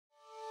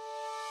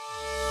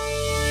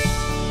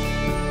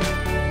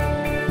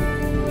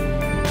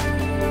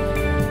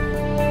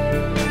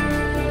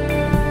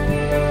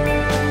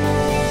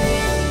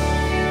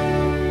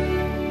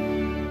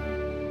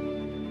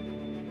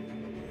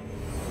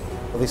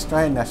The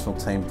Australian national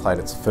team played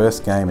its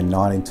first game in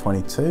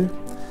 1922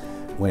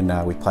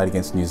 when we played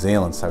against New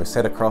Zealand. So we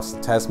set across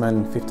the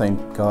Tasman,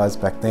 15 guys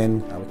back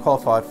then. We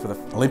qualified for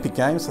the Olympic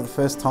Games for the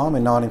first time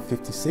in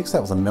 1956.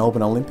 That was the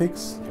Melbourne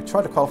Olympics. We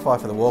tried to qualify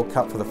for the World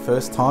Cup for the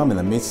first time in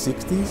the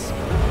mid-60s.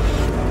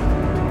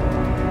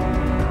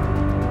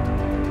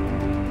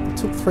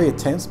 It took 3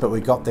 attempts, but we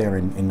got there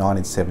in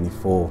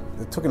 1974.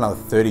 It took another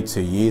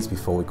 32 years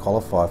before we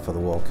qualified for the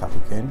World Cup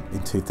again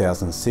in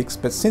 2006,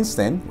 but since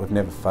then we've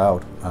never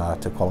failed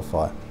to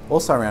qualify.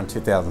 Also around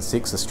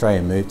 2006,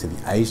 Australia moved to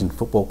the Asian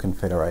Football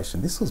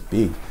Confederation. This was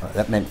big.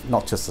 That meant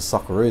not just the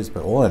Socceroos,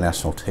 but all our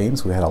national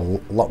teams. We had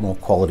a lot more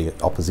quality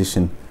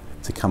opposition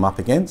to come up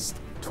against.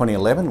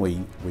 2011,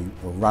 we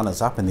were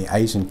runners-up in the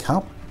Asian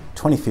Cup.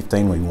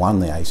 2015, we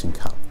won the Asian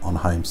Cup on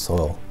home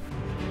soil.